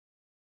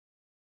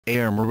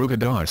AR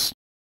Murugadoss.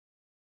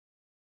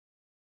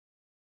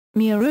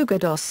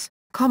 Murugadoss,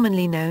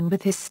 commonly known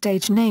with his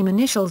stage name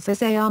initials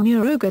as AR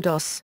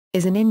Murugadoss,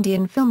 is an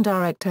Indian film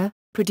director,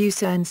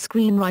 producer and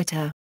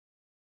screenwriter.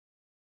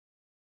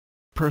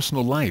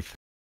 Personal life.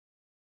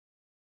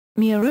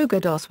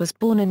 Murugadoss was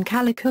born in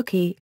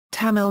Kalikukki,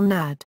 Tamil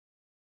Nadu.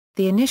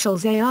 The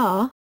initials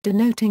AR,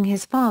 denoting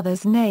his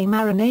father's name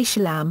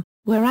Arunachalam,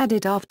 were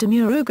added after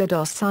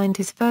Murugadoss signed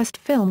his first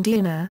film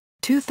Dinner,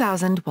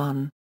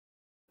 2001.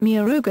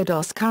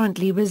 Murugadoss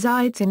currently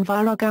resides in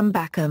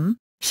Virugambakam,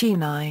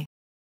 Chennai.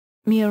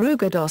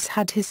 Murugadoss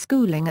had his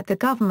schooling at the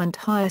Government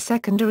Higher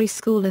Secondary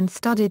School and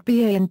studied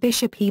BA in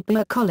Bishop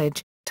Hebbar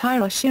College,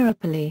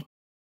 Tiruchirappalli.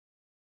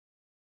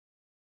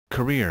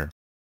 Career.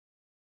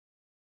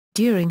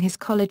 During his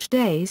college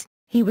days,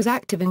 he was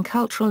active in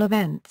cultural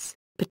events,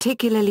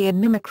 particularly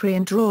in mimicry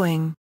and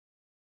drawing.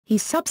 He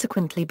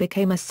subsequently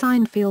became a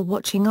cinephile,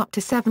 watching up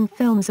to 7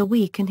 films a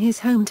week in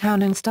his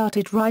hometown, and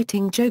started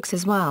writing jokes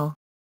as well.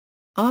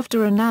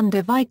 After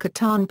Ananda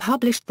Vaikatan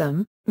published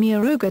them,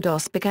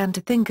 Murugadoss began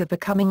to think of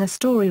becoming a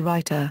story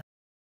writer.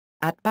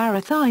 At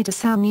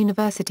Bharathidasan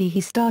University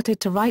he started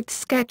to write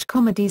sketch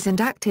comedies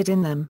and acted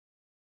in them.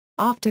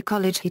 After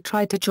college he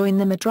tried to join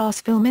the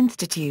Madras Film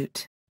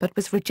Institute, but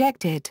was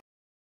rejected.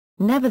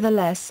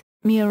 Nevertheless,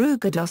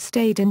 Murugadoss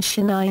stayed in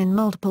Chennai in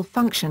multiple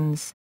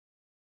functions.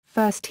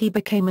 First he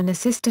became an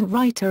assistant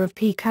writer of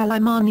P.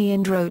 Kalaimani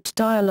and wrote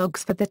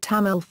dialogues for the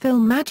Tamil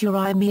film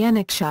Madurai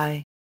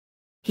Meenakshi.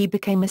 He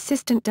became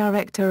assistant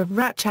director of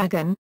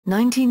Ratchagan,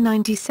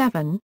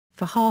 1997,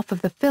 for half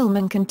of the film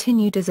and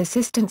continued as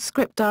assistant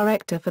script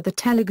director for the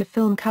Telugu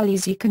film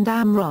Kalisi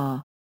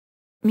Kandamra.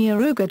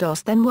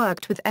 Murugadoss then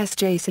worked with S.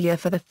 J. Saiya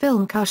for the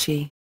film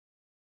Kushi.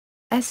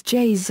 S.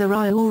 J.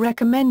 Saiya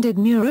recommended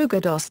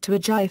Murugadoss to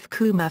Ajay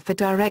Kumar for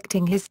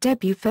directing his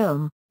debut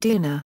film,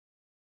 Dinner.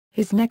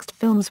 His next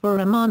films were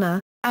Ramana,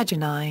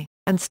 Ajani,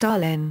 and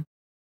Stalin.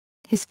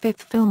 His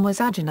fifth film was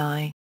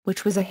Ajani,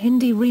 which was a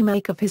Hindi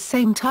remake of his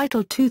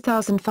same-titled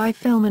 2005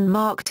 film and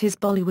marked his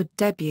Bollywood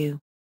debut.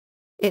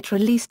 It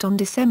released on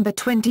December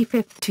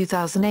 25,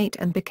 2008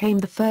 and became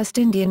the first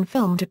Indian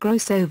film to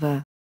gross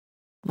over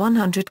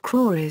 100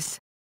 crores.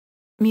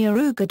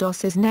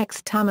 Murugadoss's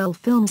next Tamil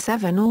film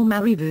Seven or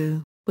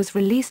Marivu, was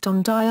released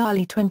on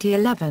Diwali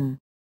 2011.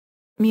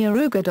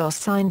 Murugadoss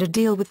signed a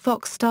deal with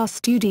Fox Star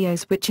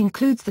Studios, which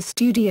includes the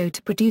studio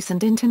to produce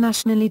and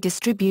internationally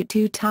distribute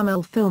 2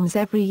 Tamil films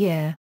every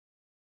year.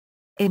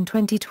 In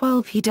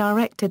 2012 he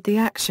directed the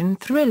action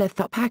thriller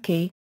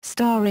Thupakki,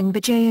 starring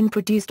Vijay and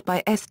produced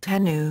by S.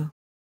 Thanu.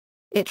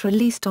 It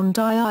released on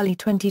Diwali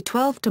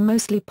 2012 to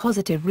mostly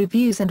positive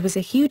reviews and was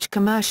a huge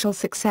commercial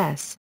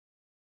success.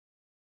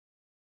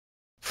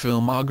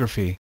 Filmography.